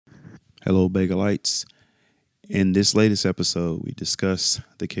Hello, Bagelites. In this latest episode, we discuss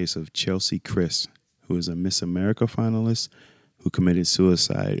the case of Chelsea Chris, who is a Miss America finalist who committed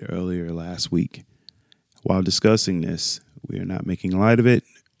suicide earlier last week. While discussing this, we are not making light of it,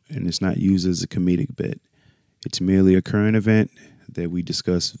 and it's not used as a comedic bit. It's merely a current event that we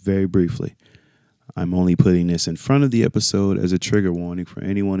discuss very briefly. I'm only putting this in front of the episode as a trigger warning for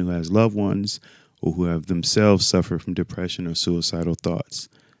anyone who has loved ones or who have themselves suffered from depression or suicidal thoughts.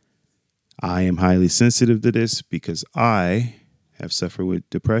 I am highly sensitive to this because I have suffered with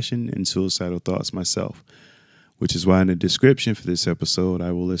depression and suicidal thoughts myself, which is why in the description for this episode,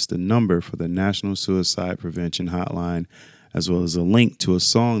 I will list a number for the National Suicide Prevention Hotline, as well as a link to a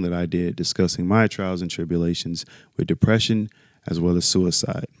song that I did discussing my trials and tribulations with depression as well as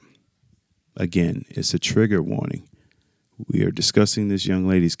suicide. Again, it's a trigger warning. We are discussing this young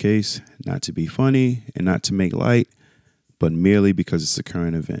lady's case not to be funny and not to make light, but merely because it's a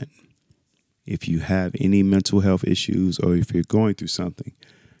current event. If you have any mental health issues or if you're going through something,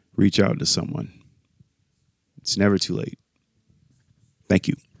 reach out to someone. It's never too late. Thank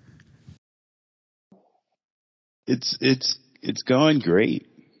you. It's going great.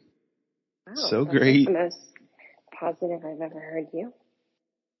 Wow, So that's great. the most positive I've ever heard you.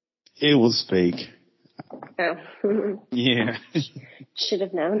 It was fake. Oh. Yeah. Should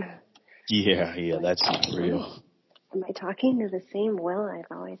have known. Yeah, that's not real. Am I talking to the same Will I've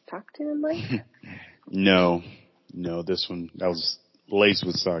always talked to in life? No, this one, that was laced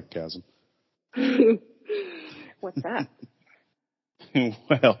with sarcasm. What's that?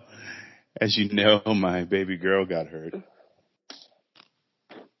 Well, as you know, my baby girl got hurt.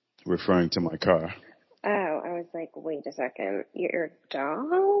 Referring to my car. Oh, I was like, wait a second. You're a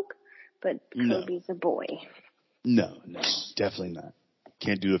dog? But Kobe's a boy. No, definitely not.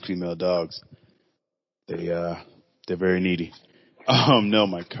 Can't do the female dogs. They're very needy. No,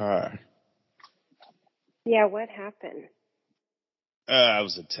 my car. Yeah, what happened? I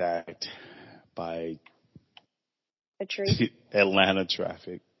was attacked by A tree? Atlanta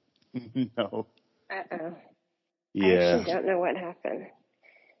traffic. No. Uh-oh. Yeah. I actually don't know what happened.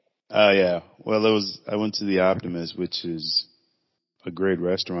 Yeah. Well, I went to the Optimist, which is a great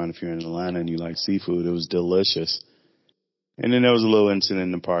restaurant if you're in Atlanta and you like seafood. It was delicious. And then there was a little incident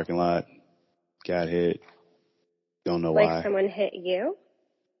in the parking lot. Got hit. Don't know why. Like someone hit you?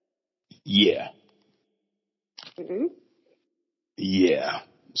 Yeah. Mm-hmm. Yeah.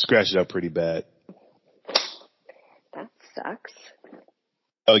 Scratched it up pretty bad. That sucks.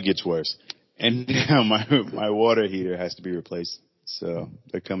 Oh, it gets worse. And now my water heater has to be replaced. So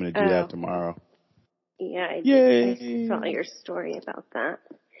they're coming to do that tomorrow. Yeah, I Yay. saw your story about that.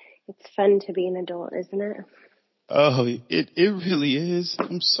 It's fun to be an adult, isn't it? Oh, it really is.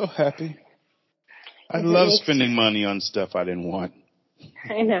 I'm so happy. I love spending money on stuff I didn't want.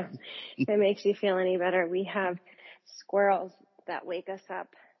 I know. If it makes you feel any better, we have squirrels that wake us up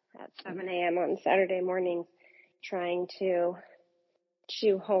at 7 a.m. on Saturday mornings trying to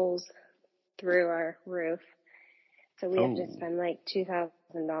chew holes through our roof. So we have to spend like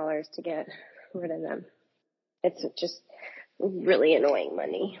 $2,000 to get rid of them. It's just really annoying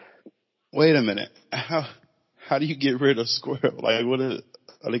money. Wait a minute. How do you get rid of squirrels? Like,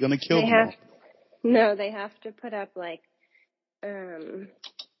 are they going to kill them all? No, they have to put up like,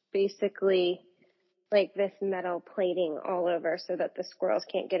 basically like this metal plating all over so that the squirrels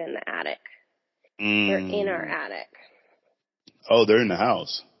can't get in the attic. They're in our attic. Oh, they're in the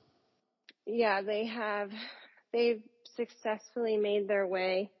house. Yeah, they've successfully made their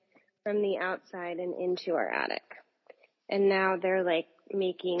way from the outside and into our attic. And now they're like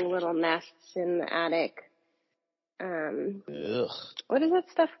making little nests in the attic. Ugh. What is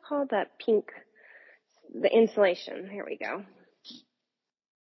that stuff called? That pink, the insulation. Here we go.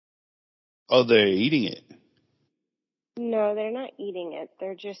 Oh, they're eating it. No, they're not eating it.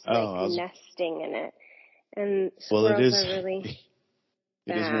 They're just nesting in it. And squirrels are really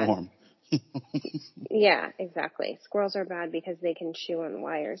bad. It is warm. Yeah, exactly. Squirrels are bad because they can chew on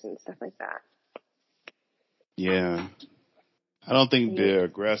wires and stuff like that. Yeah. I don't think they're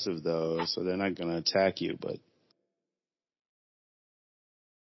aggressive, though, so they're not going to attack you, but...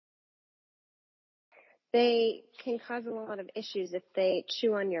 They can cause a lot of issues if they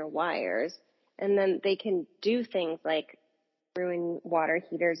chew on your wires, and then they can do things like ruin water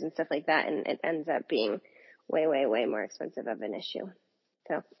heaters and stuff like that, and it ends up being way, way, way more expensive of an issue.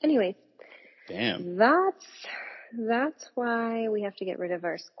 So, anyways. Damn. That's why we have to get rid of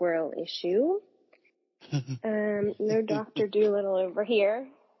our squirrel issue. No Dr. Doolittle over here.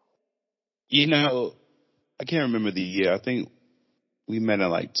 You know, I can't remember the year. I think we met in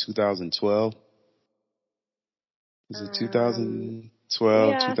like 2012. Is it 2000?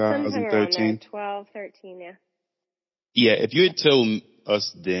 12, Yeah, sometime around there. 2013. 12, 13, yeah. Yeah, if you had told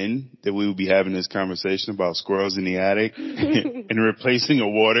us then that we would be having this conversation about squirrels in the attic and replacing a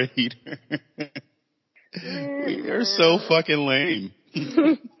water heater, we are so fucking lame.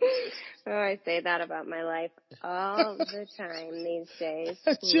 Oh, I say that about my life all the time these days.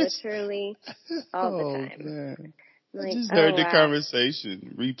 Literally all the time. Man. Like, I just heard the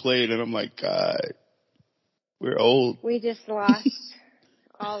conversation replayed, and I'm like, God, we're old. We just lost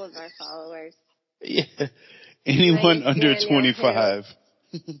all of our followers. Yeah. Anyone under Daniel, 25.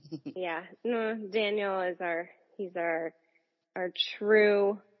 Yeah. No, Daniel is he's our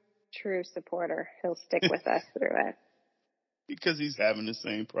true supporter. He'll stick with us through it. Because he's having the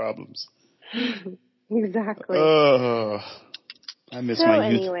same problems. Exactly. Oh, I miss my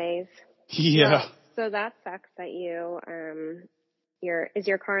youth. Anyways. Yeah. Well, so that sucks that is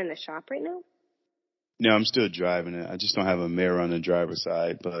your car in the shop right now? No, I'm still driving it. I just don't have a mirror on the driver's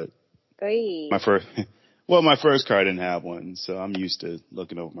side, but Oy. my first car didn't have one, so I'm used to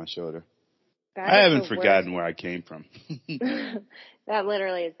looking over my shoulder. I haven't forgotten where I came from. That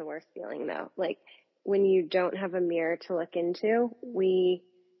literally is the worst feeling, though. Like, when you don't have a mirror to look into,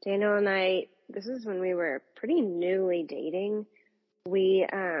 Daniel and I, this is when we were pretty newly dating. We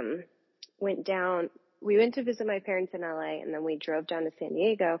went to visit my parents in LA, and then we drove down to San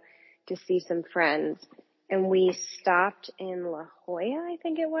Diego to see some friends. And we stopped in La Jolla, I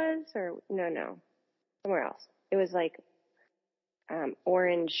think it was, or no, somewhere else. It was like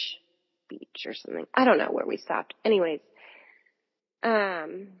Orange Beach or something. I don't know where we stopped. Anyways,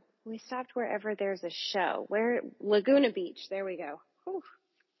 we stopped wherever there's a show. Laguna Beach. There we go.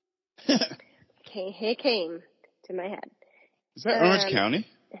 It came to my head. Is that Orange County?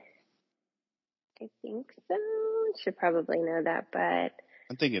 I think so. Should probably know that, but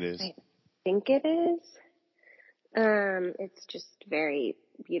I think it is. I think it is. It's just very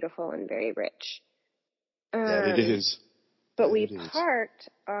beautiful and very rich. That it is. But we parked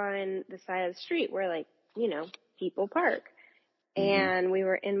on the side of the street where, like, people park. And we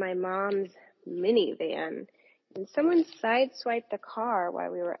were in my mom's minivan, and someone sideswiped the car while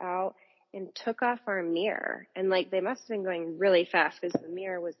we were out and took off our mirror. And, like, they must have been going really fast because the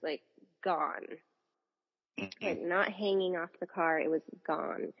mirror was, like, gone. Like, not hanging off the car. It was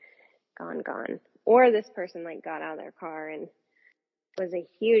gone. Gone. Or this person, like, got out of their car and was a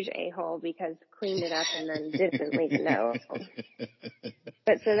huge a-hole because cleaned it up and then didn't leave a note.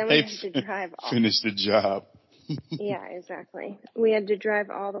 But so then we had to drive off. Finish the job. Yeah, exactly. We had to drive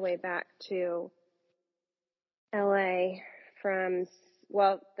all the way back to LA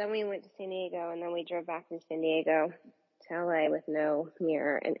then we went to San Diego, and then we drove back from San Diego to LA with no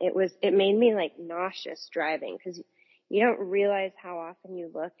mirror. And it made me, like, nauseous driving because you don't realize how often you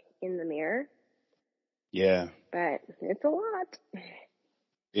look in the mirror. Yeah. But it's a lot.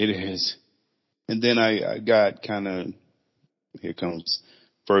 It is. And then I got here comes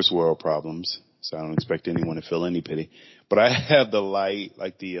first world problems. So I don't expect anyone to feel any pity. But I have the light,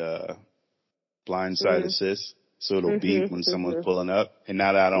 like the blind side assist, so it'll beep when someone's pulling up. And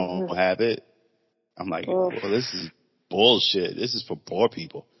now that I don't have it, I'm like, well, this is bullshit. This is for poor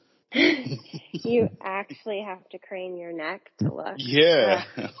people. You actually have to crane your neck to look. Yeah.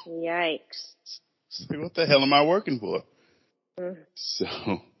 Yikes. So what the hell am I working for? So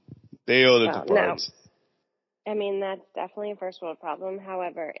they owe the parts. No. I mean, that's definitely a first world problem.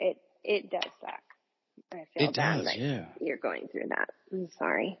 However, it does suck. I feel bad that you're going through that. I'm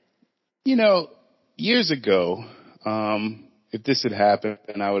sorry. Years ago, if this had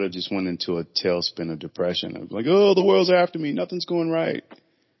happened, I would have just went into a tailspin of depression. I was like, oh, the world's after me. Nothing's going right.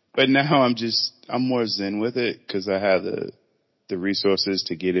 But now I'm more zen with it because I have the resources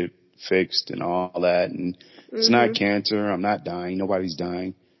to get it fixed and all that. And it's not cancer. I'm not dying. Nobody's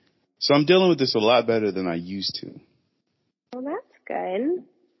dying. So I'm dealing with this a lot better than I used to. Well, that's good.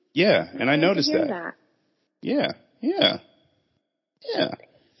 Yeah. And I noticed that. Yeah.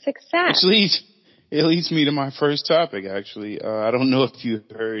 Success. It leads me to my first topic, actually. I don't know if you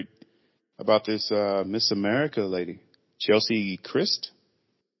heard about this Miss America lady, Chelsea Christ.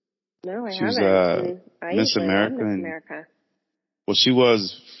 No, I haven't. She was Miss America. Well,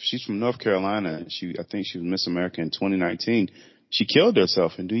 she's from North Carolina. I think she was Miss America in 2019. She killed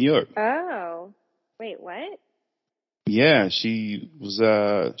herself in New York. Oh, wait, what? Yeah, she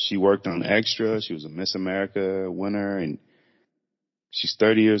worked on Extra. She was a Miss America winner, and she's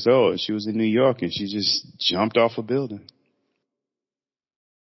 30 years old. She was in New York, and she just jumped off a building.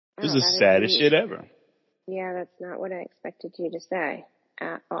 It was the saddest shit ever. Yeah, that's not what I expected you to say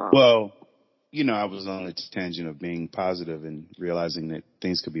at all. Well, I was on a tangent of being positive and realizing that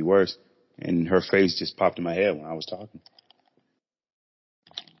things could be worse, and her face just popped in my head when I was talking.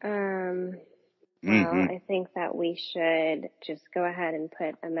 Well, I think that we should just go ahead and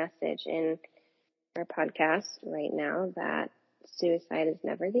put a message in our podcast right now that suicide is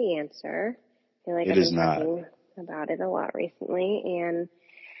never the answer. I feel like It I've is been not. talking about it a lot recently, and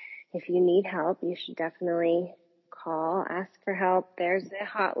if you need help, you should definitely call, ask for help. There's a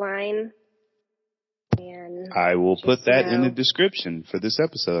hotline, and I will put just that in the know, description for this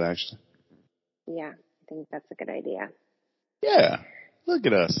episode, actually. yeah, I think that's a good idea. Yeah. Look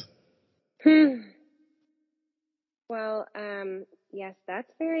at us. Well, yes,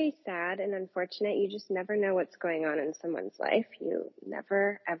 that's very sad and unfortunate. You just never know what's going on in someone's life. You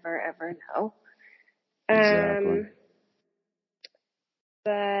never, ever, ever know. Exactly.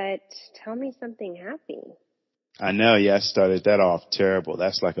 But tell me something happy. I know. Yeah, I started that off terrible.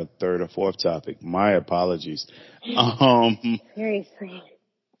 That's like a third or fourth topic. My apologies. Seriously.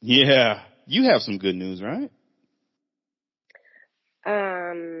 Yeah. You have some good news, right?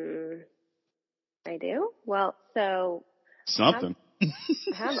 I do? Well, so Something. I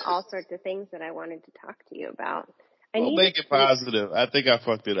have all sorts of things that I wanted to talk to you about. Well, make it positive. I think I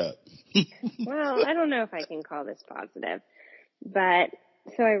fucked it up. Well, I don't know if I can call this positive, but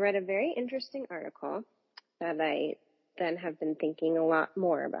so I read a very interesting article that I then have been thinking a lot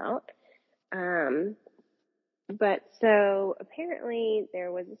more about. But so apparently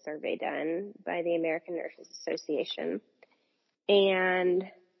there was a survey done by the American Nurses Association, and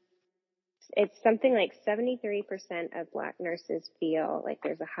it's something like 73% of Black nurses feel like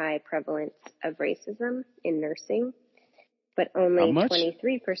there's a high prevalence of racism in nursing, but How only much?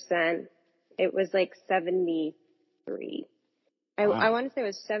 23%. It was like 73. Wow. I want to say it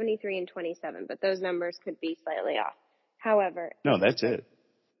was 73 and 27, but those numbers could be slightly off. However, No, that's it.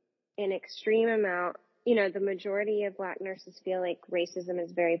 An extreme amount, the majority of Black nurses feel like racism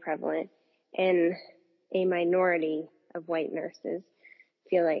is very prevalent, and a minority of white nurses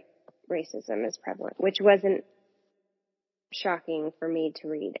feel like racism is prevalent, which wasn't shocking for me to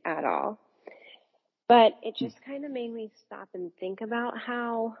read at all. But it just kind of made me stop and think about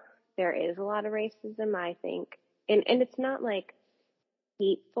how there is a lot of racism, I think. And it's not like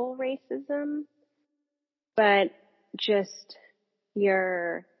hateful racism, but just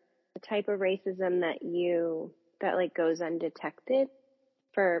the type of racism that like goes undetected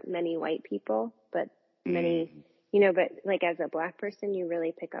for many white people, but many, but like as a Black person, you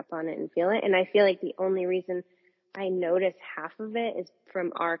really pick up on it and feel it. And I feel like the only reason I notice half of it is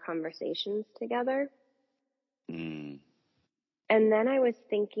from our conversations together. And then I was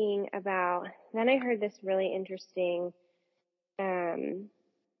thinking then I heard this really interesting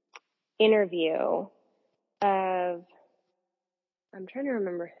interview of, I'm trying to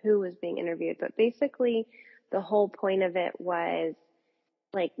remember who was being interviewed, but basically the whole point of it was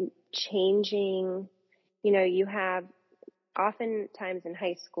like changing, you have oftentimes in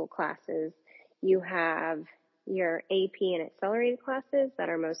high school classes, you have your AP and accelerated classes that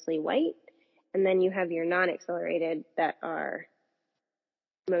are mostly white, and then you have your non-accelerated that are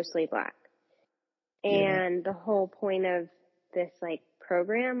mostly Black. And the whole point of this like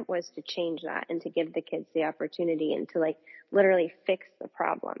program was to change that and to give the kids the opportunity and to like literally fix the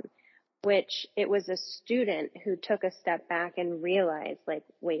problem, which it was a student who took a step back and realized like,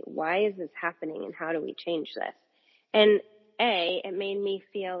 wait, why is this happening and how do we change this? And it made me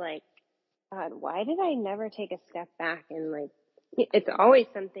feel like, God, why did I never take a step back and like, it's always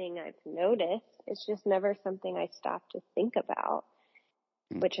something I've noticed. It's just never something I stopped to think about,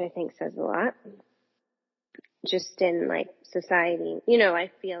 which I think says a lot. Just in like society,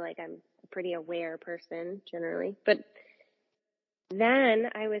 I feel like I'm a pretty aware person generally, but then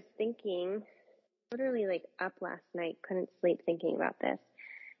I was thinking, literally like up last night, couldn't sleep thinking about this,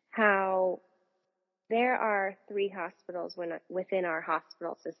 how there are 3 hospitals within our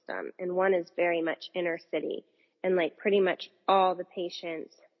hospital system, and one is very much inner city, and like pretty much all the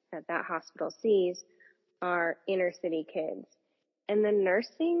patients that hospital sees are inner city kids, and the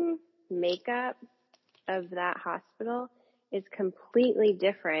nursing makeup of that hospital is completely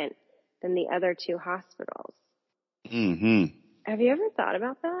different than the other 2 hospitals. Have you ever thought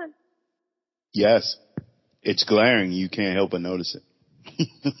about that? Yes. It's glaring. You can't help but notice it.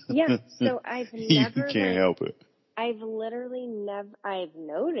 Yeah. So I've never. You can't help it. I've literally I've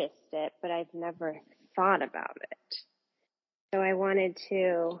noticed it, but I've never thought about it. So I wanted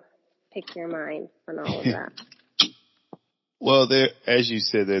to pick your mind on all of that. Well, as you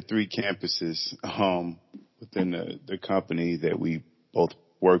said, there are 3 campuses within the company that we both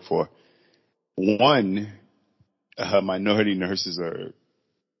work for. One, minority nurses are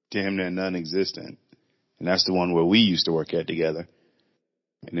damn near non-existent, and that's the one where we used to work at together.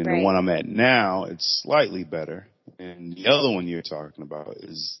 And then the one I'm at now, it's slightly better. And the other one you're talking about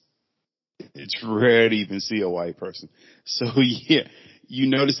is, it's rare to even see a white person. So yeah, you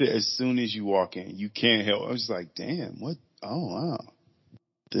notice it as soon as you walk in. You can't help. I was like, damn, what? Oh wow,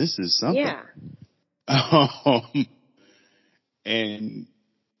 this is something. Yeah. And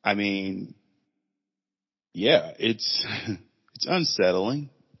I mean, yeah, it's it's unsettling,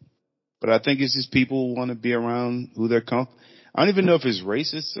 but I think it's just people want to be around who they're comfortable. I don't even know if it's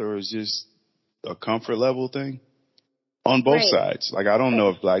racist or it's just a comfort level thing on both Right. sides. Like, I don't know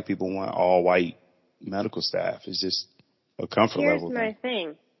if black people want all white medical staff. It's just a comfort Here's level my thing.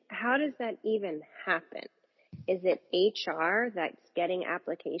 thing. How does that even happen? Is it HR that's getting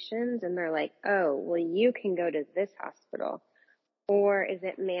applications and they're like, oh, well, you can go to this hospital? Or is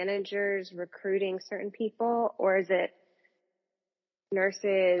it managers recruiting certain people? Or is it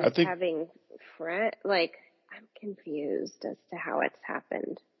nurses I think, having like, I'm confused as to how it's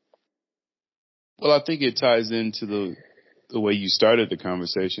happened. well, I think it ties into the way you started the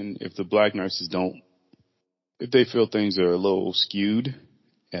conversation. If the black nurses if they feel things are a little skewed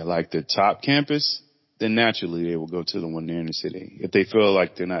at like the top campus, then naturally they will go to the one near in the city. If they feel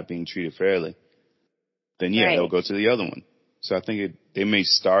like they're not being treated fairly, then yeah, they'll Right. go to the other one. So I think they may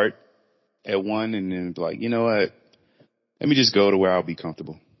start at one and then be like, you know what? Let me just go to where I'll be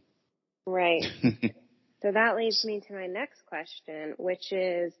comfortable. Right. So that leads me to my next question, which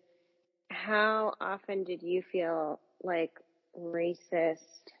is, how often did you feel like racist,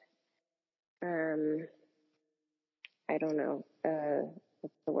 I don't know,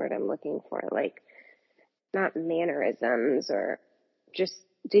 what's the word I'm looking for? Like, not mannerisms, or just,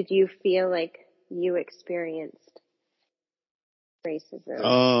 did you feel like you experienced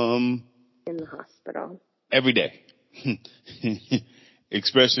racism in the hospital? Every day.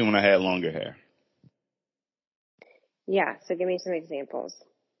 Especially when I had longer hair. Yeah, so give me some examples.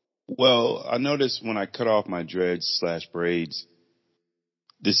 Well, I noticed when I cut off my dreads / braids,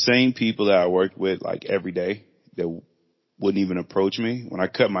 the same people that I worked with like every day that wouldn't even approach me, when I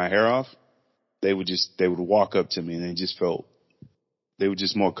cut my hair off, they would walk up to me and they were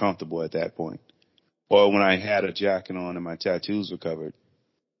just more comfortable at that point. Or when I had a jacket on and my tattoos were covered,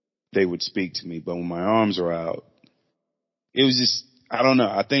 they would speak to me. But when my arms were out, it was just, I don't know.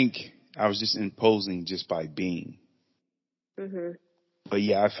 I think I was just imposing just by being. Mhm. But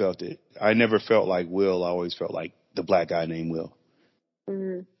yeah, I felt it. I never felt like Will. I always felt like the black guy named Will.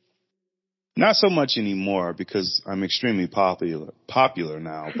 Mhm. Not so much anymore because I'm extremely popular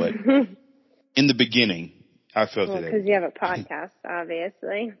now. But in the beginning, I felt Well, it every because you have day. a podcast,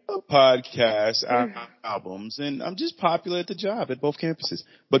 obviously. Podcasts, albums, and I'm just popular at the job at both campuses.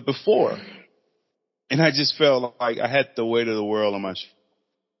 But before, and I just felt like I had the weight of the world on my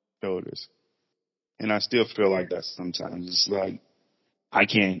shoulders. And I still feel Yeah. like that sometimes. It's like, I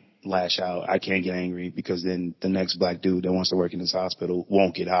can't lash out. I can't get angry because then the next black dude that wants to work in this hospital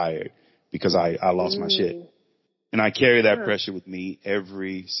won't get hired because I lost my shit. And I carry that pressure with me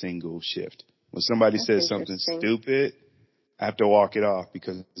every single shift. When somebody That's says something interesting. stupid, I have to walk it off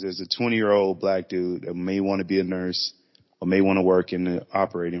because there's a 20-year-old black dude that may want to be a nurse or may want to work in the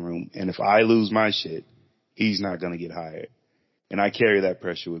operating room. And if I lose my shit, he's not going to get hired. And I carry that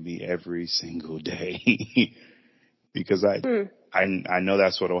pressure with me every single day because I know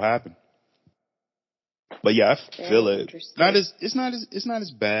that's what'll happen. But yeah, I feel it. It's not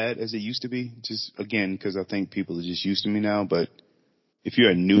as bad as it used to be. Just again, because I think people are just used to me now. But if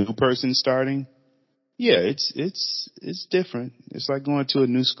you're a new person starting, yeah, it's different. It's like going to a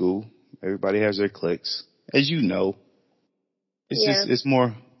new school. Everybody has their cliques, as you know. It's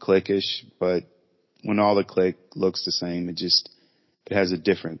more cliquish, but when all the clique looks the same, it has a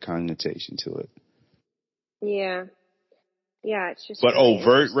different connotation to it. Yeah. Yeah, it's just. But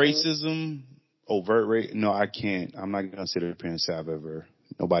really no, I can't. I'm not gonna sit up here and say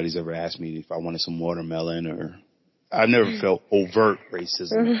nobody's ever asked me if I wanted some watermelon, or I've never felt overt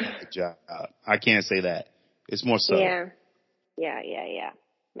racism at the job. I can't say that. It's more subtle. Yeah.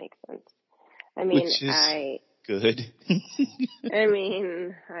 Makes sense. I mean, which is good. I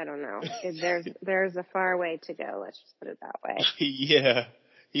mean, I don't know. There's a far way to go. Let's just put it that way. Yeah,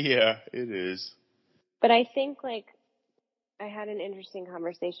 it is. But I think, like, I had an interesting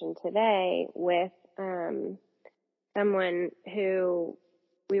conversation today with someone who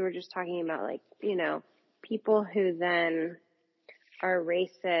we were just talking about, like, you know, people who then are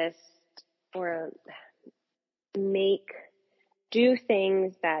racist or do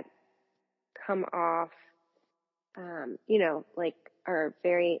things that come off, you know, like, are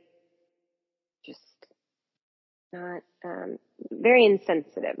very just not, very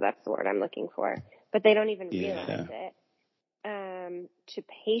insensitive. That's the word I'm looking for. But they don't even realize it, to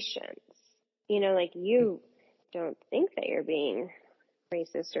patients. You know, like, you don't think that you're being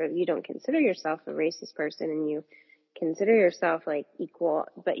racist, or you don't consider yourself a racist person, and you consider yourself like equal,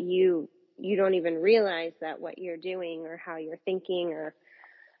 but you don't even realize that what you're doing or how you're thinking, or,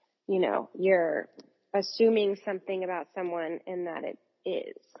 you know, you're assuming something about someone and that it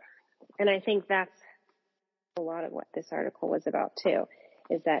is. And I think that's a lot of what this article was about too,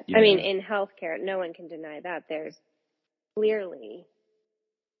 is that, Yeah. I mean, in healthcare, no one can deny that there's clearly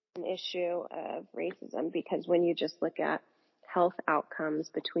an issue of racism, because when you just look at health outcomes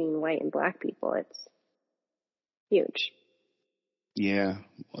between white and black people, it's huge. Yeah.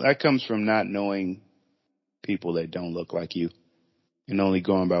 Well, that comes from not knowing people that don't look like you and only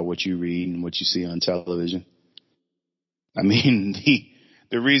going by what you read and what you see on television. I mean,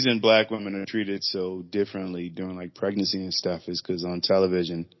 the reason black women are treated so differently during like pregnancy and stuff is because on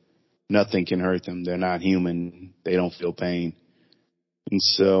television, nothing can hurt them. They're not human. They don't feel pain. And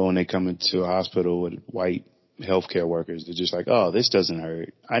so when they come into a hospital with white healthcare workers, they're just like, oh, this doesn't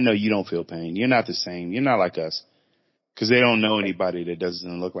hurt. I know you don't feel pain. You're not the same. You're not like us. Because they don't know anybody that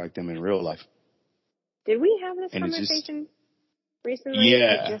doesn't look like them in real life. Did we have this And conversation recently?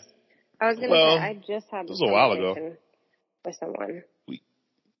 Yeah. I was going to say, I just had this a while ago. conversation with someone.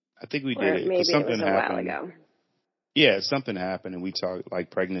 I think we Or did it. maybe something it was a happened. while ago. Yeah, something happened and we talked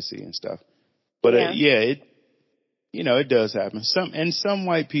like pregnancy and stuff. But it does happen. Some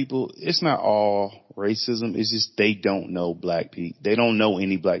white people, it's not all racism. It's just they don't know black people. They don't know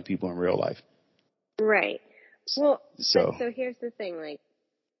any black people in real life. Right. Well, so here's the thing. Like,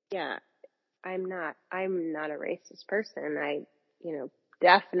 yeah, I'm not a racist person. I,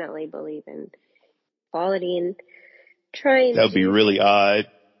 definitely believe in equality and trying. That would be really odd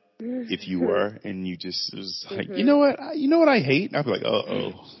if you were, and you just was like, Mm-hmm. you know what I hate? I'd be like,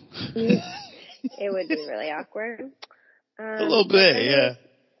 uh-oh. It would be really awkward. A little bit, yeah.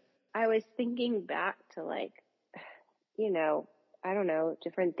 I was thinking back to like, I don't know,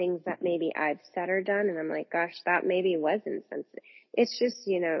 different things that maybe I've said or done, and I'm like, gosh, that maybe was insensitive. It's just,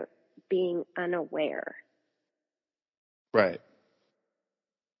 being unaware. Right.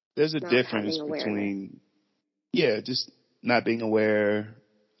 There's a difference between, just not being aware,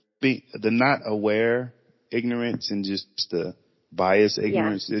 the not aware ignorance and just the bias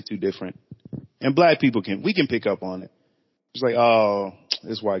ignorance. Yeah. They're two different. And black people we can pick up on it. It's like, oh,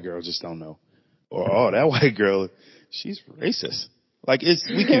 this white girl just don't know. Or, oh, that white girl, she's racist. Like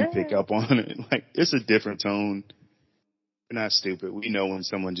we can pick up on it. Like it's a different tone. We're not stupid. We know when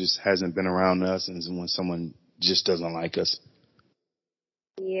someone just hasn't been around us and when someone just doesn't like us.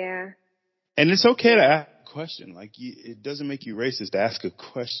 Yeah. And it's okay to ask a question. Like it doesn't make you racist to ask a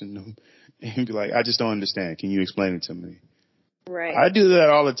question and be like, I just don't understand. Can you explain it to me? Right. I do that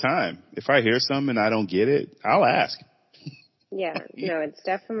all the time. If I hear something and I don't get it, I'll ask. Yeah. No, it's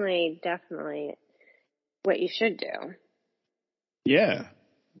definitely what you should do. Yeah.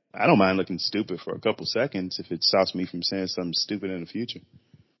 I don't mind looking stupid for a couple seconds if it stops me from saying something stupid in the future.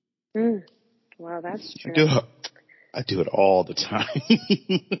 Well, that's true. I do it all the time.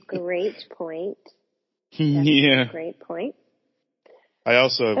 Great point. Yeah. Great point. I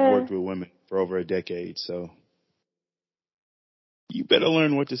also have worked with women for over a decade, so you better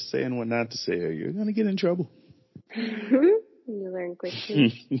learn what to say and what not to say or you're going to get in trouble. You learn quick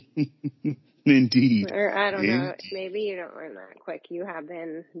too. Indeed. Or I don't know, maybe you don't learn that quick. You've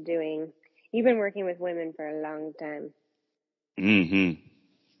been working with women for a long time. Mm-hmm.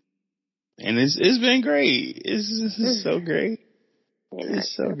 And it's been great. It's so great.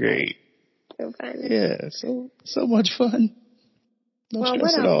 It's so great. So fun. Yeah, so much fun. No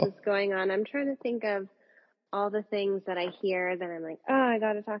stress at all. What else is going on? I'm trying to think of all the things that I hear that I'm like, oh, I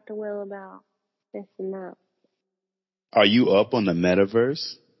got to talk to Will about this and that. Are you up on the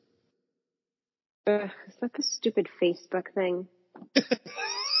metaverse? Is that the stupid Facebook thing? I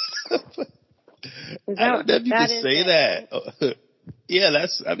don't know if you can say that. Yeah,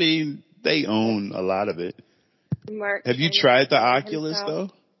 they own a lot of it. Mark, have you tried the Oculus though?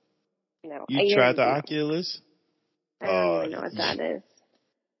 No. You tried the Oculus? I don't even know what that is.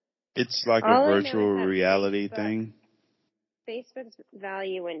 It's like a virtual reality thing. Facebook's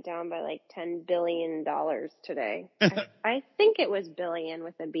value went down by like $10 billion today. I think it was billion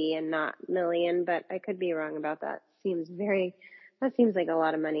with a B and not million, but I could be wrong about that. That seems like a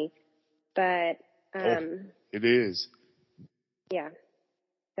lot of money. But it is. Yeah.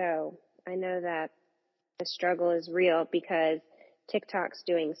 So I know that the struggle is real because TikTok's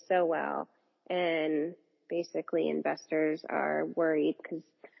doing so well, and basically investors are worried because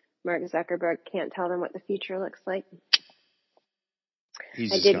Mark Zuckerberg can't tell them what the future looks like.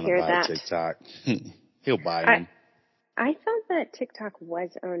 He's just going to buy TikTok. He'll buy them. I thought that TikTok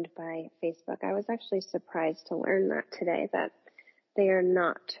was owned by Facebook. I was actually surprised to learn that today, that they are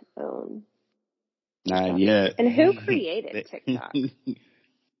not owned. Not yet. And who created TikTok?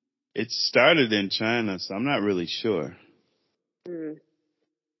 It started in China, so I'm not really sure.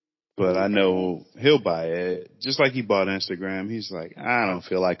 But I know he'll buy it. Just like he bought Instagram. He's like, I don't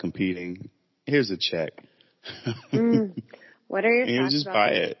feel like competing. Here's a check. What are your and thoughts just about buy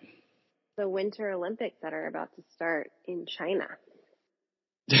it. The Winter Olympics that are about to start in China?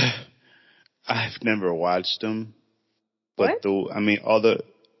 I've never watched them. What? But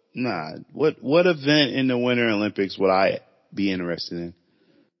what event in the Winter Olympics would I be interested in?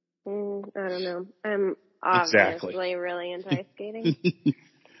 I don't know. I'm obviously really into ice skating.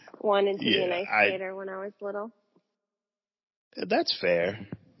 Wanted to be an ice skater when I was little. That's fair.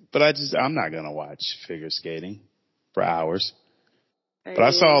 But I'm not going to watch figure skating for hours. But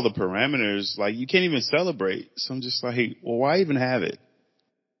I saw the parameters, like you can't even celebrate. So I'm just like, well, why even have it?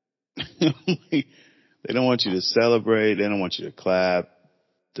 They don't want you to celebrate. They don't want you to clap.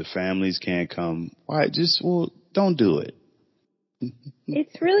 The families can't come. Why? Don't do it.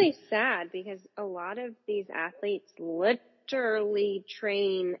 It's really sad because a lot of these athletes literally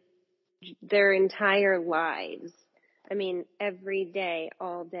train their entire lives. I mean, every day,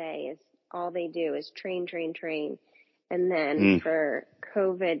 all day is all they do is train. And then for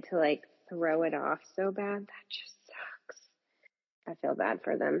COVID to like throw it off so bad, that just sucks. I feel bad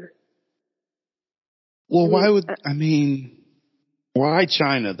for them. Well, why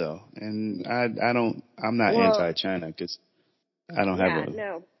China though? And I'm not anti-China because I don't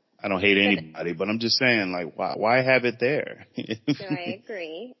I don't hate anybody, but I'm just saying, like, why have it there? No,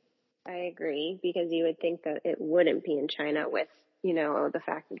 I agree because you would think that it wouldn't be in China with, the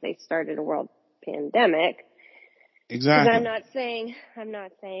fact that they started a world pandemic. Exactly. I'm not saying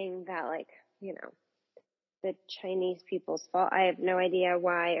that, like, the Chinese people's fault. I have no idea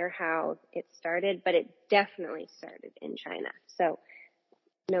why or how it started, but it definitely started in China. So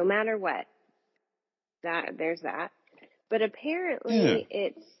no matter what, there's that. But apparently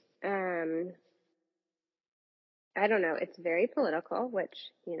it's, I don't know, it's very political,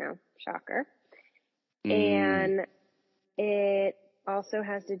 which, shocker. And it also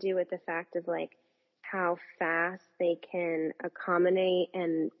has to do with the fact of like how fast they can accommodate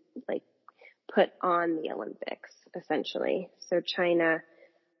and like put on the Olympics, essentially. So China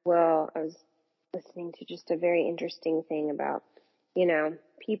I was listening to just a very interesting thing about,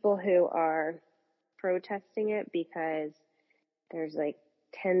 people who are protesting it because there's like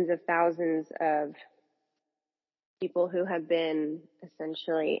tens of thousands of people who have been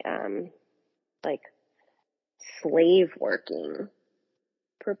essentially, like slave working,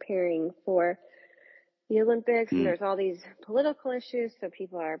 preparing for the Olympics. And there's all these political issues. So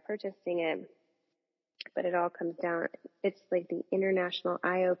people are protesting it. But it all comes down, it's like the International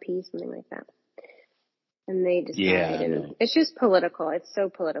IOP, something like that. And they decide, and it's just political. It's so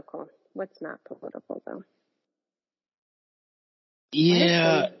political. What's not political, though?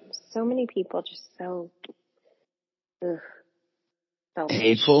 Yeah. So many people just so selfish.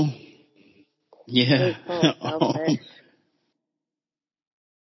 Hateful. Yeah. Hateful, selfish.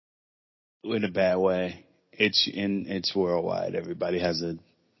 In a bad way. It's worldwide. Everybody has a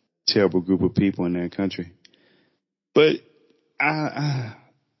terrible group of people in their country. But I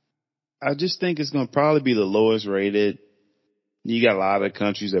just think it's going to probably be the lowest rated. You got a lot of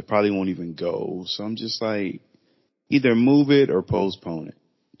countries that probably won't even go. So I'm just like, either move it or postpone it.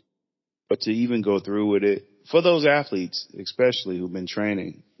 But to even go through with it, for those athletes, especially who've been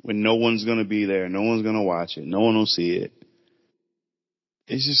training, when no one's going to be there, no one's going to watch it, no one will see it.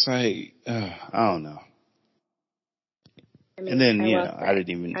 It's just like, I don't know. And then, I didn't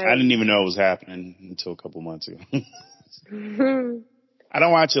even know it was happening until a couple months ago. I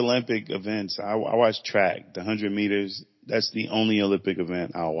don't watch Olympic events. I watch track, the 100 meters. That's the only Olympic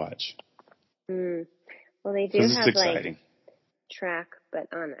event I'll watch. Well, they do have like track, but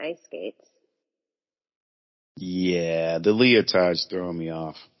on ice skates. Yeah, the leotards throw me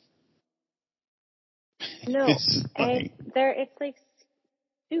off. No, it's like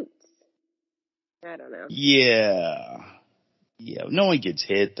suits. I don't know. Yeah. No one gets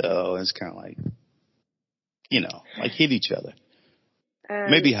hit though. It's kind of like, like hit each other.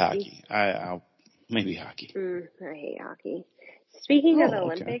 Maybe hockey. Maybe hockey. I hate hockey. Speaking of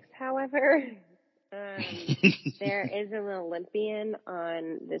Olympics, however, there is an Olympian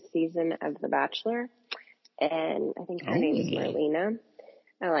on this season of The Bachelor, and I think her name is Marlena.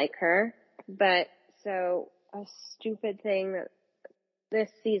 I like her, but so a stupid thing that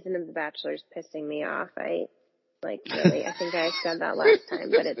this season of The Bachelor is pissing me off. I think I said that last time,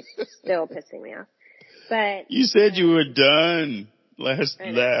 but it's still pissing me off. But you said you were done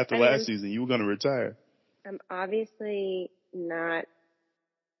after I last season. You were going to retire. I'm obviously not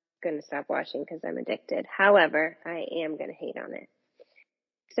going to stop watching because I'm addicted. However, I am going to hate on it.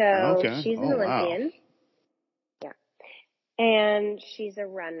 So Okay. she's an Olympian. Wow. Yeah. And she's a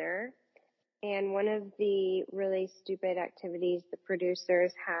runner. And one of the really stupid activities the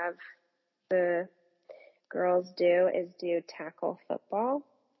producers have the girls do is do tackle football,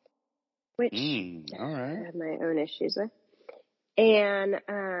 which all right. I have my own issues with. And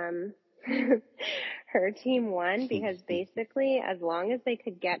her team won because basically as long as they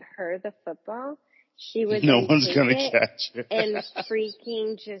could get her the football, she would no then one's take gonna it catch it and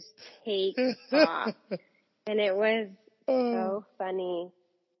freaking just take off. And it was so funny.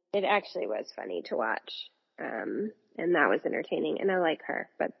 It actually was funny to watch. And that was entertaining. And I like her,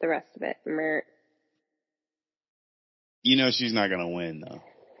 but the rest of it, You know she's not gonna win though.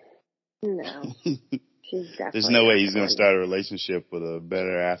 No. She's definitely There's no way he's going to start a relationship with a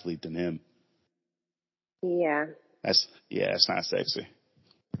better athlete than him. Yeah. That's not sexy.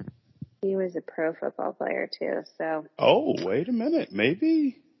 He was a pro football player too, so. Oh, wait a minute.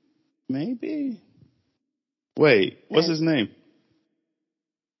 Maybe. Wait, what's his name?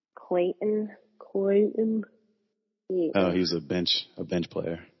 Clayton. Yeah. Oh, he was a bench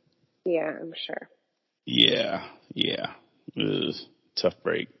player. Yeah, I'm sure. Yeah. Ugh, tough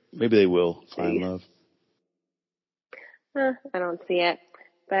break. Maybe they will find love. I don't see it,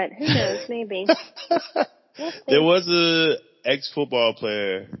 but who knows? Maybe. There was a ex-football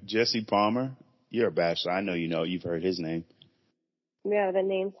player, Jesse Palmer. You're a bachelor. I know you know. You've heard his name. Yeah, the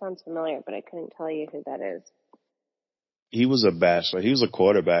name sounds familiar, but I couldn't tell you who that is. He was a bachelor. He was a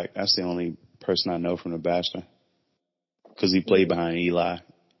quarterback. That's the only person I know from the Bachelor. Because he played behind Eli.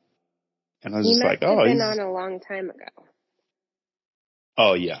 And I was just like, oh, he's been on a long time ago.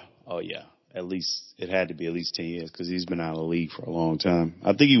 Oh, yeah. At least, it had to be at least 10 years because he's been out of the league for a long time.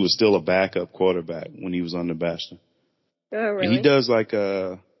 I think he was still a backup quarterback when he was on the Bachelor. Oh, really? And he does like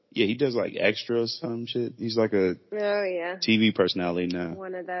he does like extra or some shit. He's like a TV personality now.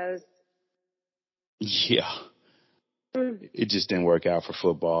 One of those. Yeah. It just didn't work out for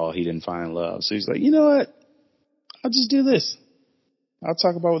football. He didn't find love. So he's like, you know what? I'll just do this. I'll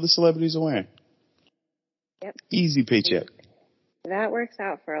talk about what the celebrities are wearing. Yep. Easy paycheck. That works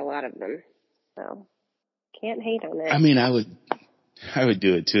out for a lot of them. So can't hate on it. I mean, I would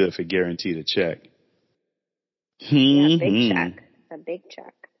do it too if it guaranteed a check. Yeah, big check. A big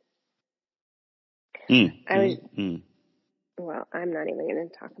check. Well, I'm not even going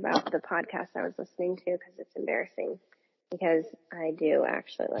to talk about the podcast I was listening to because it's embarrassing. Because I do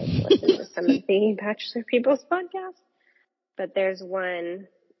actually like to listen to some of the Bachelor People's podcasts. But there's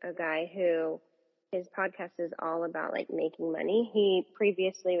a guy who his podcast is all about like making money. He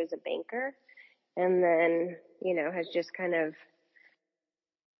previously was a banker and then, has just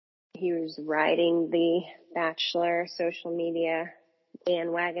he was riding the Bachelor social media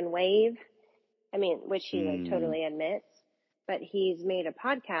bandwagon wave. I mean, which he totally admits. But he's made a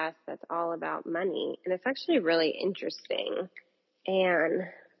podcast that's all about money. And it's actually really interesting. And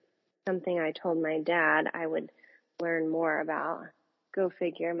something I told my dad I would learn more about. Go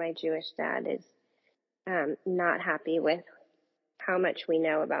figure, my Jewish dad is not happy with how much we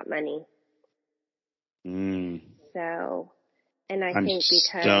know about money. So, and I'm think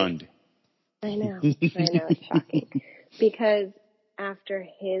because stunned. I know it's shocking because after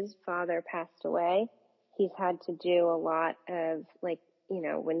his father passed away, he's had to do a lot of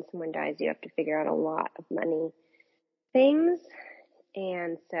when someone dies, you have to figure out a lot of money things.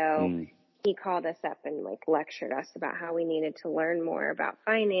 And so he called us up and lectured us about how we needed to learn more about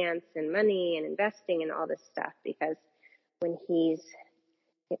finance and money and investing and all this stuff because when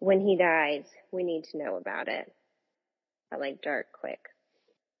he dies, we need to know about it. Dark quick.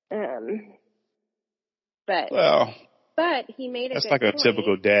 But he made that's good like point. a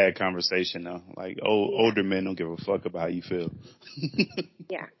typical dad conversation though. Older men don't give a fuck about how you feel.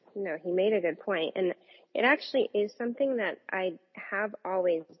 Yeah. No, he made a good point. And it actually is something that I have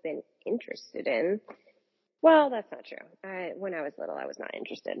always been interested in. Well, that's not true. When I was little, I was not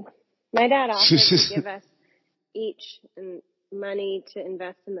interested. My dad offered to give us each money to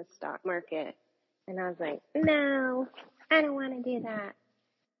invest in the stock market. And I was like, no, I don't want to do that.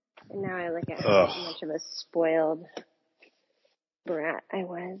 And now I look at how much of a spoiled brat I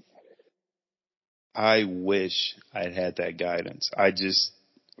was. I wish I'd had that guidance. I've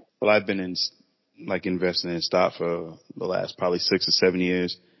been investing in stock for the last probably 6 or 7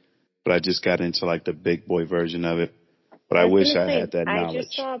 years, but I just got into the big boy version of it. But I wish I had that knowledge. I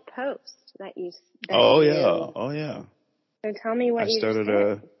just saw a post that you. Yeah. So tell me what you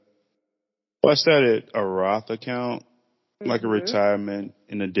started Well, I started a Roth account, like a Mm-hmm. retirement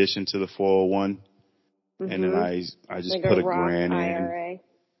in addition to the 401. And then Mm-hmm. I just Like put a a Roth grand in. IRA.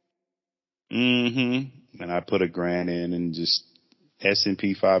 And I put a grand in and just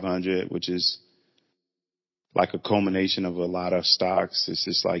S&P 500, which is like a culmination of a lot of stocks. It's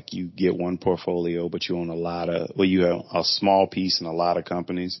just like you get one portfolio, but you own you have a small piece in a lot of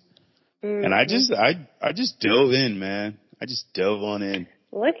companies. And I just dove in, man. I just dove on in.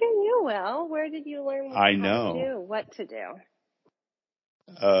 Look at you, Will. Where did you learn I how to know. do, what to do?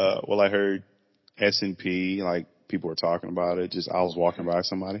 Well, I heard S&P, like people were talking about it. I was walking by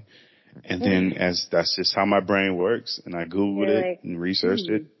somebody. And then that's just how my brain works. And I Googled it and researched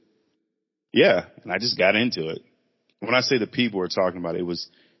it. Yeah. And I just got into it. When I say the people were talking about it, it was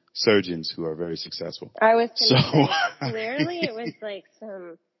surgeons who are very successful. I was going to say, clearly it was like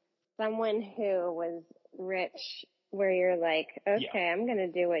someone who was rich where you're like, okay, I'm going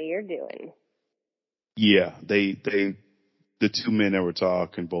to do what you're doing. Yeah. The two men that were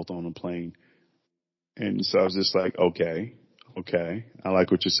talking both on a plane. And so I was just like, okay. I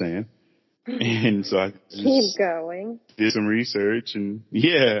like what you're saying. And so I just keep going. Did some research and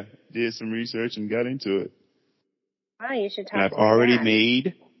got into it. Wow, you should talk and I've to already Dad.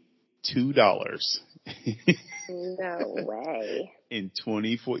 made $2. No way. In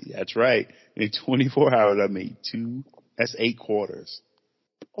 24, that's right. In 24 hours, I made that's 8 quarters.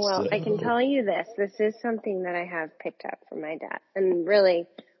 Well, I can tell you this. This is something that I have picked up from my dad. And really,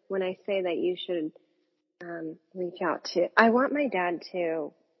 when I say that you should reach out to, I want my dad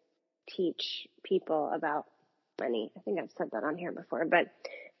to teach people about money. I think I've said that on here before, but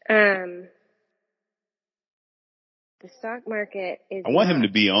the stock market is. I want him to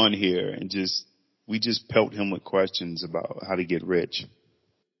be on here and we just pelt him with questions about how to get rich.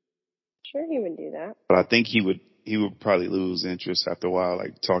 Sure, he would do that. But I think he would probably lose interest after a while,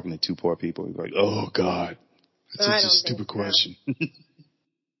 like talking to two poor people. He'd be like, "Oh God, that's such a stupid question."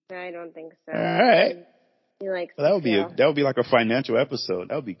 I don't think so. All right. He likes. Well, that would be like a financial episode.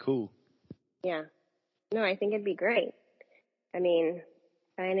 That would be cool. Yeah. No, I think it'd be great. I mean,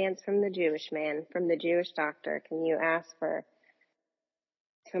 finance from the Jewish man, from the Jewish doctor. Can you ask for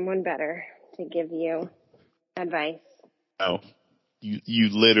someone better to give you advice? No, you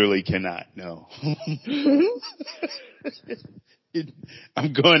literally cannot. No.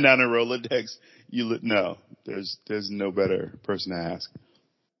 I'm going down a Rolodex. No, there's no better person to ask.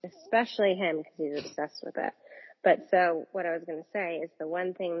 Especially him, because he's obsessed with it. But so what I was going to say is the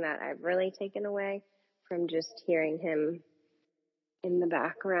one thing that I've really taken away from just hearing him in the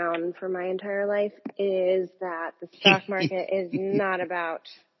background for my entire life is that the stock market is it's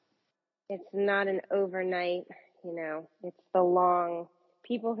not an overnight, it's the long,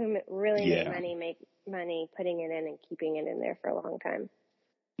 people who really make money putting it in and keeping it in there for a long time.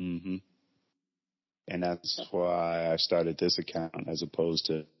 Mm-hmm. And that's why I started this account as opposed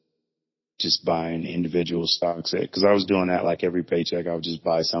to just buying individual stocks. Because I was doing that like every paycheck. I would just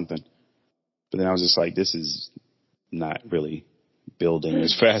buy something. But then I was just like, this is not really building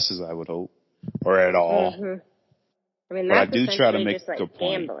as fast as I would hope or at all. Mm-hmm. I mean, but that's I do try to make just like a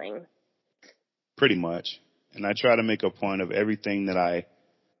point. Gambling. Pretty much. And I try to make a point of everything that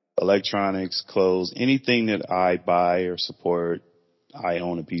electronics, clothes, anything that I buy or support, I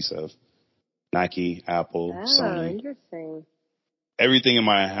own a piece of. Nike, Apple, Sony. Interesting. Everything in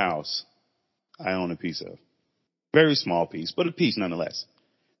my house, I own a piece of. Very small piece, but a piece nonetheless.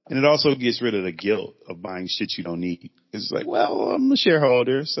 And it also gets rid of the guilt of buying shit you don't need. It's like, well, I'm a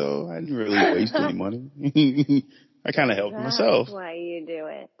shareholder, so I didn't really waste any money. I kind of helped myself. That's why you do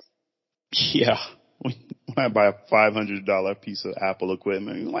it. Yeah. When I buy a $500 piece of Apple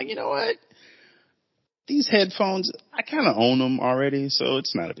equipment, I'm like, you know what? These headphones, I kind of own them already, so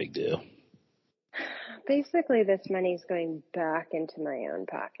it's not a big deal. Basically, this money's going back into my own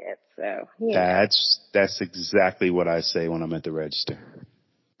pocket, so yeah. That's exactly what I say when I'm at the register.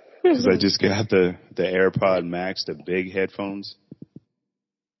 Because I just got the AirPod Max, the big headphones,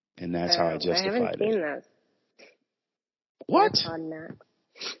 and that's how I justified it. I haven't seen those. What? AirPod Max.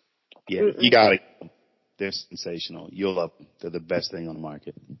 Yeah, you got it. They're sensational. You'll love them. They're the best thing on the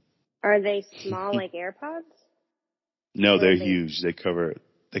market. Are they small like AirPods? No, they're huge. They cover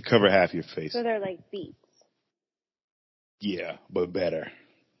half your face. So they're like Beats. Yeah, but better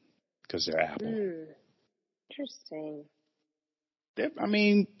because they're Apple. Interesting.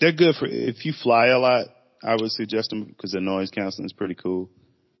 They're good for if you fly a lot. I would suggest them because the noise canceling is pretty cool.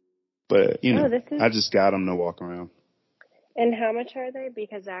 But I just got them to walk around. And how much are they?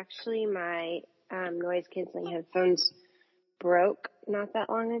 Because actually, my noise canceling headphones broke not that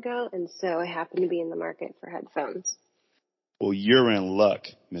long ago, and so I happen to be in the market for headphones. Well, you're in luck,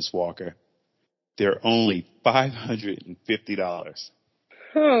 Miss Walker. They're only $550.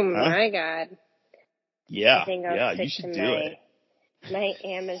 Oh Huh? my God. Yeah, I think I'll yeah, stick you should to do it. my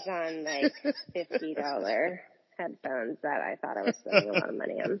Amazon like $50 headphones that I thought I was spending a lot of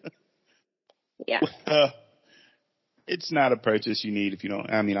money on. Yeah. It's not a purchase you need if you don't.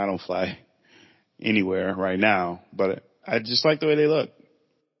 I mean, I don't fly anywhere right now, but I just like the way they look.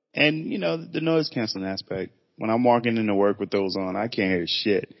 And, you know, the noise canceling aspect. When I'm walking into work with those on, I can't hear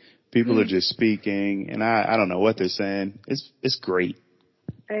shit. People are just speaking, and I don't know what they're saying. It's great.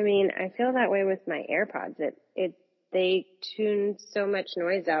 I mean, I feel that way with my AirPods. They tune so much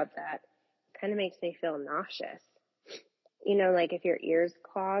noise out that kind of makes me feel nauseous. You know, like if your ears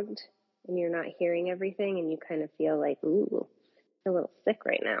clogged and you're not hearing everything and you kind of feel like, ooh, I'm a little sick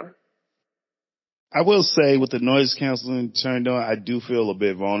right now. I will say with the noise canceling turned on, I do feel a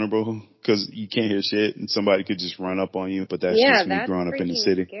bit vulnerable because you can't hear shit and somebody could just run up on you, but that's just me growing up in the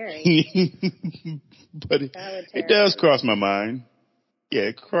city. Scary. But it does cross my mind. Yeah,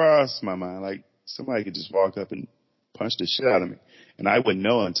 it crossed my mind. Like somebody could just walk up and punch the shit out of me and I wouldn't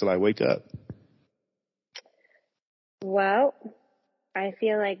know until I wake up. Well, I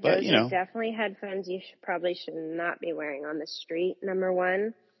feel like But, those you know, are definitely headphones you probably should not be wearing on the street, number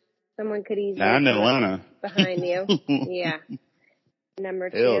one. Someone could easily not in come Atlanta. up behind you. Yeah. Number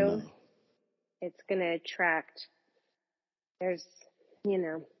Hell two, no. it's going to attract, there's, you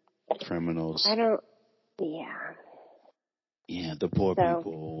know. Criminals. Yeah. Yeah, the poor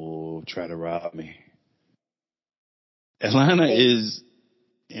people try to rob me. Atlanta is,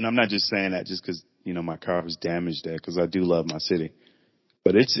 and I'm not just saying that just because, you know, my car was damaged there, because I do love my city.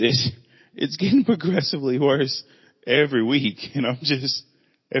 But it's getting progressively worse every week. And I'm just,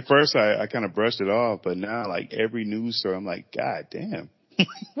 at first I kind of brushed it off, but now like every news story, I'm like, God damn.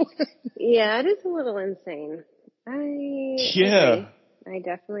 Yeah, it is a little insane. I agree. I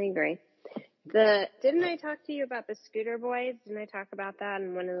definitely agree. Didn't I talk to you about the scooter boys? Didn't I talk about that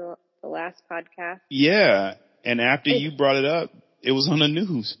in one of the last podcasts? Yeah. And after you brought it up, it was on the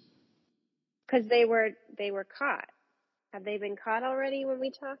news. Because they were caught. Have they been caught already when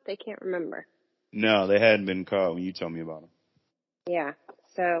we talked? I can't remember. No, they hadn't been caught when you told me about them. Yeah.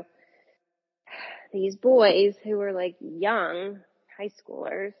 So these boys who were like young high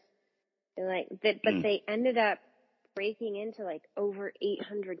schoolers, but they ended up breaking into like over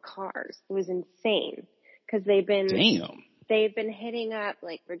 800 cars. It was insane because they've been hitting up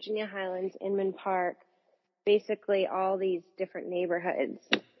like Virginia Highlands, Inman Park, basically all these different neighborhoods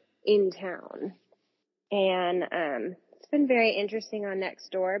in town. And it's been very interesting on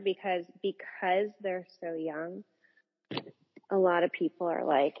Nextdoor because they're so young. A lot of people are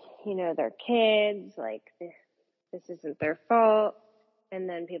like, you know, they're kids, like this isn't their fault. And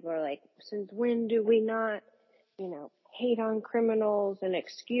then people are like, since when do we not, you know, hate on criminals and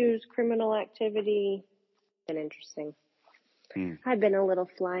excuse criminal activity? It's been interesting. I've been a little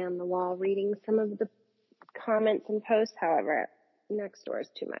fly on the wall reading some of the comments and posts. However, Nextdoor is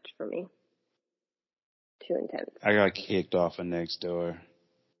too much for me. Too intense. I got kicked off of Nextdoor.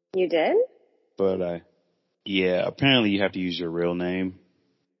 You did? But yeah, apparently you have to use your real name.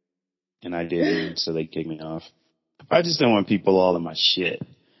 And I didn't, so they kicked me off. I just don't want people all in my shit.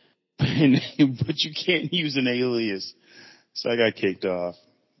 But you can't use an alias. So I got kicked off.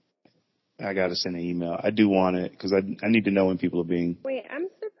 I got to send an email. I do want it because I need to know when people are being. Wait, I'm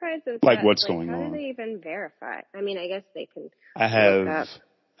surprised at like that. what's like, going how on. How do they even verify? I mean, I guess they can. I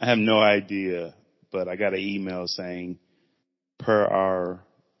have no idea, but I got an email saying per our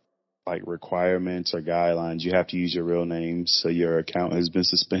like requirements or guidelines, you have to use your real name, so your account has been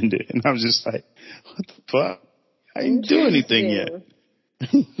suspended. And I was just like, what the fuck? I didn't do anything yet.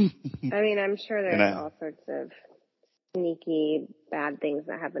 I mean, I'm sure there's all sorts of sneaky bad things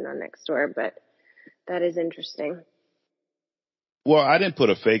that happen on Nextdoor, but that is interesting. Well, I didn't put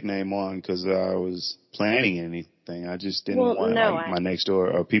a fake name on because I was planning anything. I just didn't want my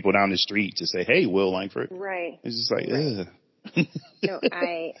Nextdoor or people down the street to say, "Hey, Will Langford." Right. It's just like, ugh. No,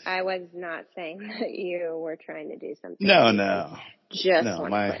 I was not saying that you were trying to do something. No. Just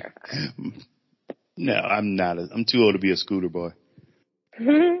want to clarify. No, I'm not. I'm too old to be a scooter boy.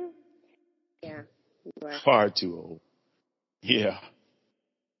 Yeah. Far too old. Yeah.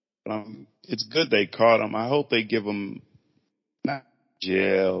 It's good they caught him. I hope they give him not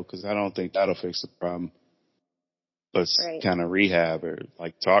jail because I don't think that'll fix the problem. But kind of rehab or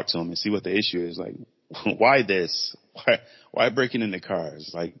like talk to him and see what the issue is. Like, why this? Why breaking into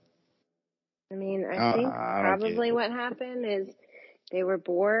cars? Like, I mean, I think probably what happened is they were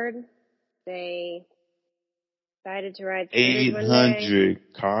bored. They decided to ride scooters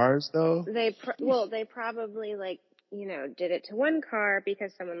 800 cars though? They probably like did it to one car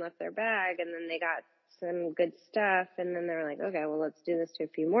because someone left their bag and then they got some good stuff. And then they're like, okay, well, let's do this to a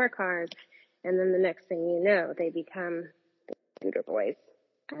few more cars. And then the next thing you know, they become the scooter boys.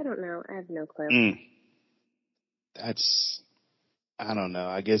 I don't know. I have no clue. I don't know.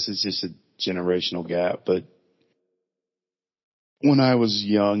 I guess it's just a generational gap. But when I was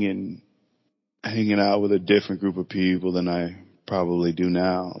young and hanging out with a different group of people than I probably do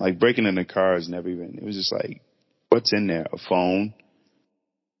now, like breaking into cars never even, it was just like, what's in there? A phone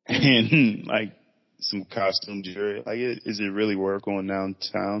and like some costume jewelry. Like, is it really worth going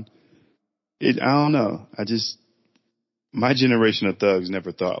downtown? I don't know. My generation of thugs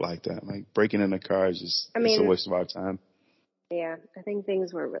never thought like that. Like breaking in a car is just, it's a waste of our time. Yeah, I think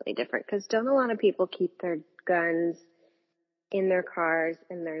things were really different because don't a lot of people keep their guns in their cars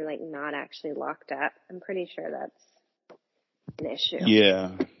and they're like not actually locked up? I'm pretty sure that's an issue.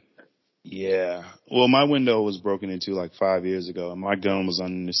 Yeah. Well, my window was broken into like 5 years ago and my gun was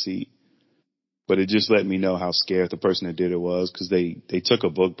under the seat. But it just let me know how scared the person that did it was because they took a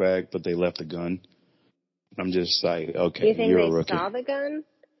book bag, but they left the gun. I'm just like, okay, do you think you're they a rookie. saw the gun?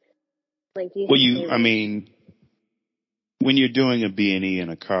 Like, do you Well, think when you're doing a B&E in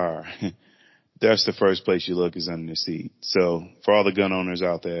a car, that's the first place you look is under the seat. So for all the gun owners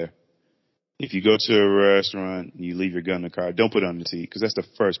out there, if you go to a restaurant and you leave your gun in the car, don't put it under the seat because that's the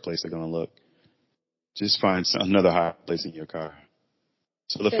first place they're going to look. Just find another hot place in your car.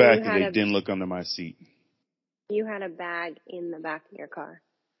 So the fact that they didn't look under my seat. You had a bag in the back of your car.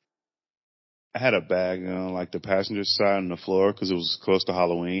 I had a bag on like the passenger side on the floor because it was close to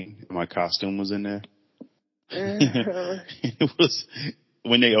Halloween and my costume was in there. It was,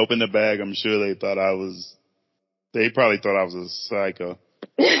 when they opened the bag, I'm sure they probably thought I was a psycho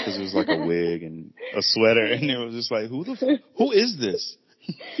because it was like a wig and a sweater and it was just like, who is this?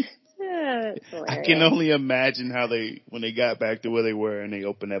 I can only imagine how when they got back to where they were and they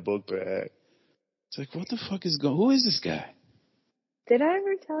opened that book bag. It's like, what the fuck who is this guy? Did I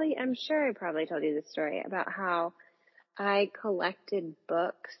ever tell you? I'm sure I probably told you the story about how I collected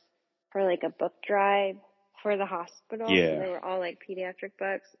books for like a book drive for the hospital. Yeah. They were all like pediatric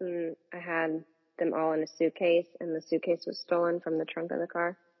books and I had them all in a suitcase and the suitcase was stolen from the trunk of the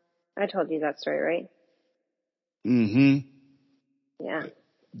car. I told you that story, right? Mm-hmm. Yeah.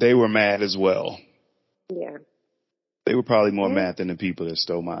 They were mad as well. Yeah. They were probably more mad than the people that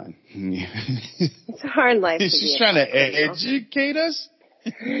stole mine. It's a hard life to be. She's trying to educate us?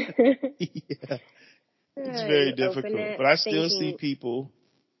 Yeah. It's very difficult. But I still see people.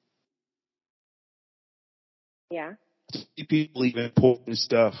 Yeah. See people leaving important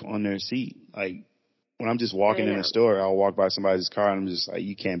stuff on their seat. Like, when I'm just walking in a store, I'll walk by somebody's car and I'm just like,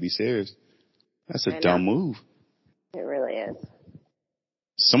 you can't be serious. That's a dumb move. It really is.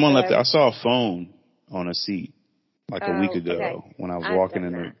 Someone I saw a phone on a seat like a week ago when I was walking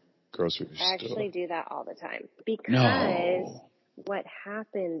in the grocery store. I actually do that all the time because what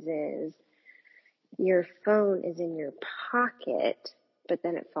happens is your phone is in your pocket, but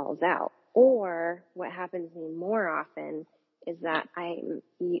then it falls out. Or what happens to me more often is that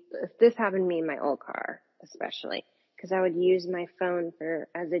this happened to me in my old car, especially because I would use my phone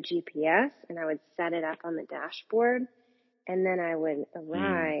as a GPS and I would set it up on the dashboard and then I would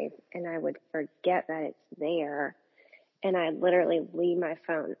arrive and I would forget that it's there. And I'd literally leave my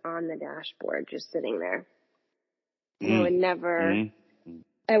phone on the dashboard, just sitting there. And I would never,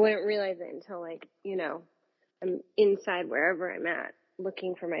 I wouldn't realize it until I'm inside wherever I'm at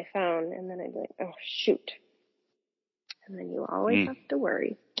looking for my phone. And then I'd be like, oh, shoot. And then you always have to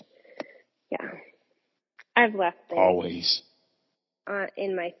worry. Yeah. I've left things. Always.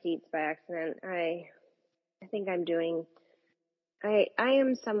 In my seats by accident. I think I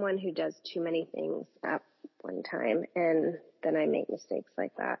am someone who does too many things at one time, and then I make mistakes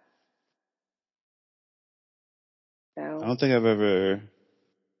like that. So I don't think I've ever.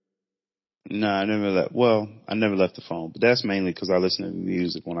 No, I never left the phone, but that's mainly because I listen to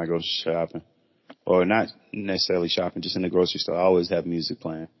music when I go shopping, or not necessarily shopping, just in the grocery store. I always have music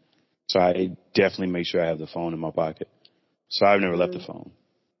playing, so I definitely make sure I have the phone in my pocket. So I've never left the phone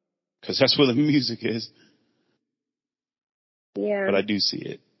because that's where the music is. Yeah, but I do see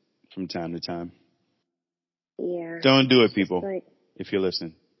it from time to time. Yeah, don't do it, people. If you're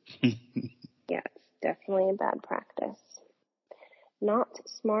listening. Yeah, it's definitely a bad practice. Not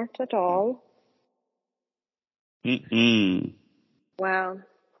smart at all. Well,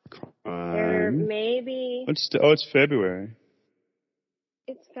 there may be. It's February.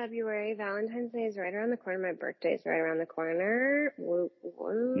 It's February. Valentine's Day is right around the corner. My birthday is right around the corner.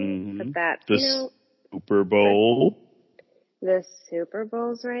 But that, Super Bowl. The Super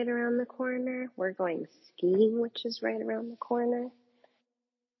Bowl's right around the corner. We're going skiing, which is right around the corner.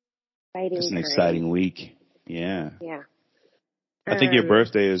 It's Exciting an time. exciting week. Yeah. Yeah. I think your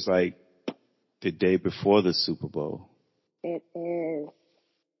birthday is like the day before the Super Bowl. It is.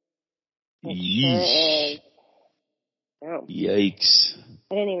 It Yeesh. sure is. Oh. Yikes.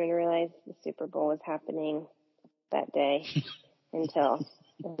 I didn't even realize the Super Bowl was happening that day until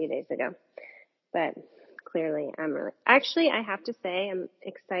a few days ago. But clearly actually, I have to say I'm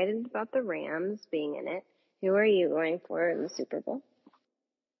excited about the Rams being in it. Who are you going for in the Super Bowl?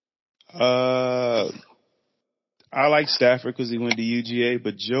 I like Stafford because he went to UGA,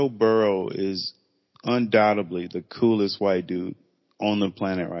 but Joe Burrow is undoubtedly the coolest white dude on the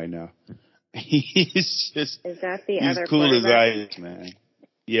planet right now. He's Is that the he's other cool as quarterback? ice, man.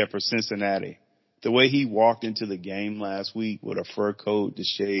 Yeah, for Cincinnati. The way he walked into the game last week with a fur coat, the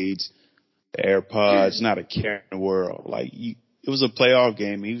shades, the AirPods, not a care in the world. It was a playoff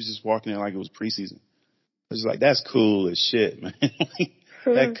game. He was just walking in like it was preseason. It was like, that's cool as shit, man.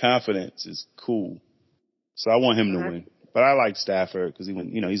 That confidence is cool. So I want him to win. But I like Stafford because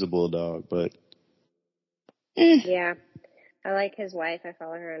he's a bulldog, but Yeah. I like his wife. I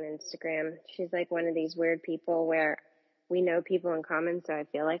follow her on Instagram. She's like one of these weird people where we know people in common, so I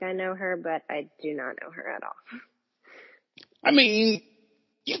feel like I know her, but I do not know her at all. I mean,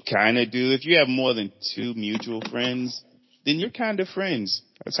 you kind of do. If you have more than 2 mutual friends, then you're kind of friends.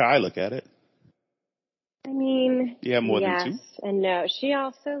 That's how I look at it. I mean, You have more than yes 2? and no. She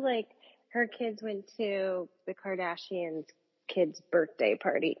also, her kids went to the Kardashians' kids' birthday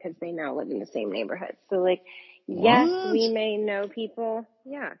party because they now live in the same neighborhood. So, yes, What? we may know people.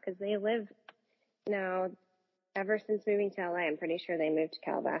 Yeah, because they live now, ever since moving to LA, I'm pretty sure they moved to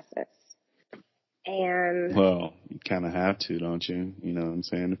Calabasas. And Well, you kind of have to, don't you? You know what I'm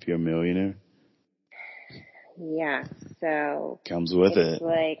saying? If you're a millionaire. yeah, so Comes with it.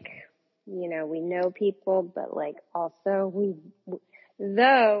 We know people, but also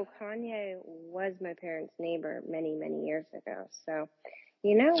though Kanye was my parents' neighbor many, many years ago. So,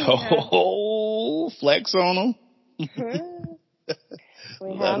 Flex on them. We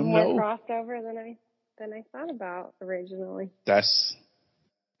Let have them more know. crossover than I thought about originally.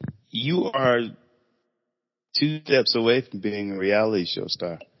 You are 2 steps away from being a reality show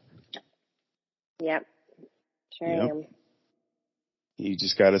star. Yep. Sure Yep. am. You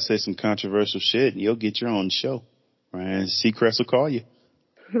just got to say some controversial shit and you'll get your own show. Ryan Seacrest will call you.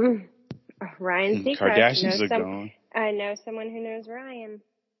 Ryan Seacrest. Kardashians are gone. I know someone who knows Ryan.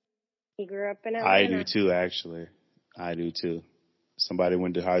 He grew up in Atlanta. I do too, actually. I do too. Somebody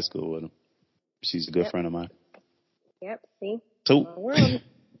went to high school with him. She's a good friend of mine. Yep. See? So,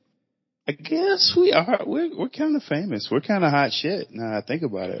 I guess we are. We're kind of famous. We're kind of hot shit. Now I think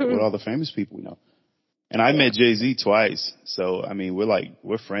about it, with all the famous people we know. And I met Jay-Z twice, so I mean,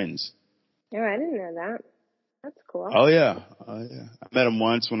 we're friends. Oh, I didn't know that. That's cool. Oh yeah. I met him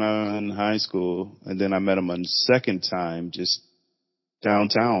once when I was in high school, and then I met him a second time just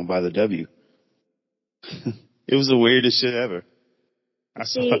downtown by the W. It was the weirdest shit ever. I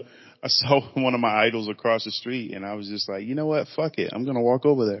saw one of my idols across the street, and I was just like, you know what? Fuck it. I'm gonna walk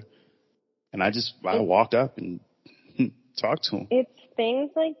over there. And I walked up and talked to him. It's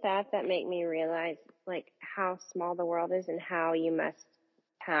things like that make me realize how small the world is and how you must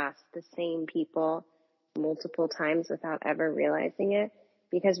pass the same people multiple times without ever realizing it.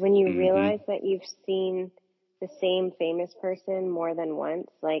 Because when you realize that you've seen the same famous person more than once,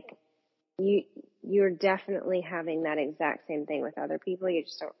 you're definitely having that exact same thing with other people. You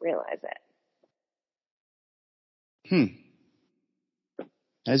just don't realize it.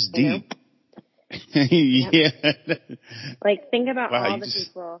 That's deep. Yeah. Think about all the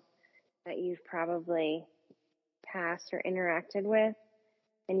people that you've probably passed or interacted with,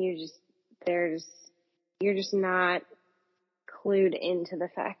 and you're just not clued into the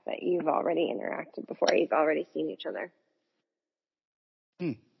fact that you've already interacted before. You've already seen each other.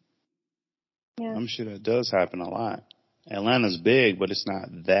 Yeah. I'm sure that does happen a lot. Atlanta's big, but it's not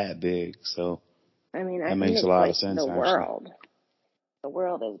that big, so I mean, that makes a lot of sense. The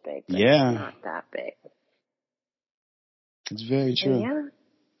world is big, but yeah, it's not that big. It's very true. Yeah.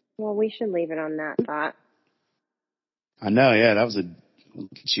 Well, we should leave it on that thought. I know. Yeah, look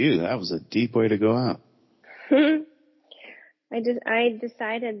at you. That was a deep way to go out. I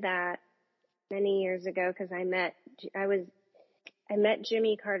decided that many years ago because I met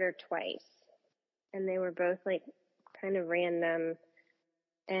Jimmy Carter twice, and they were both kind of random.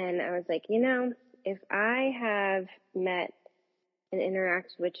 And I was like, if I have met and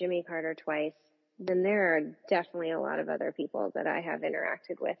interacted with Jimmy Carter twice, then there are definitely a lot of other people that I have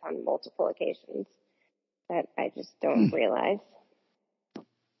interacted with on multiple occasions. that I just don't realize.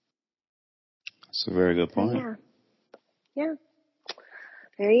 That's a very good point. Yeah.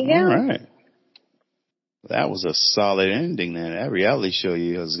 There you All go. right. That was a solid ending then. That reality show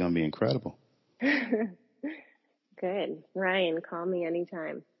is going to be incredible. Good. Ryan, call me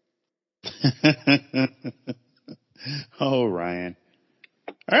anytime. Oh, Ryan.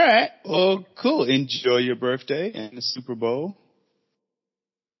 All right. Well, cool. Enjoy your birthday and the Super Bowl.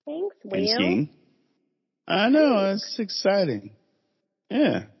 Thanks, Will. And skiing. I know. It's exciting.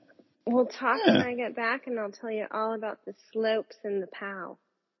 Yeah. We'll talk when I get back, and I'll tell you all about the slopes and the POW.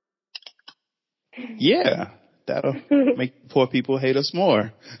 Yeah. That'll make poor people hate us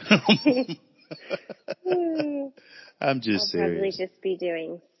more. I'm just serious. I'll probably just be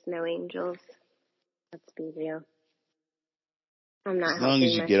doing snow angels. Let's be real. I'm not. As long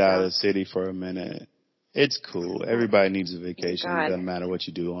as you get out of the city for a minute, it's cool. Everybody needs a vacation. It doesn't matter what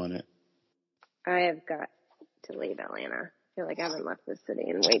you do on it. I have got to leave Atlanta. I feel like I haven't left the city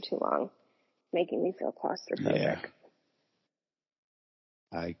in way too long, making me feel claustrophobic. Yeah.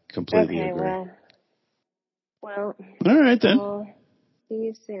 I completely agree. Well, all right then. I'll see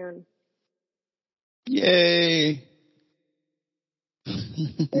you soon. Yay.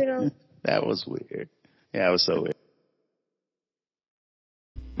 That was weird. Yeah, it was so weird.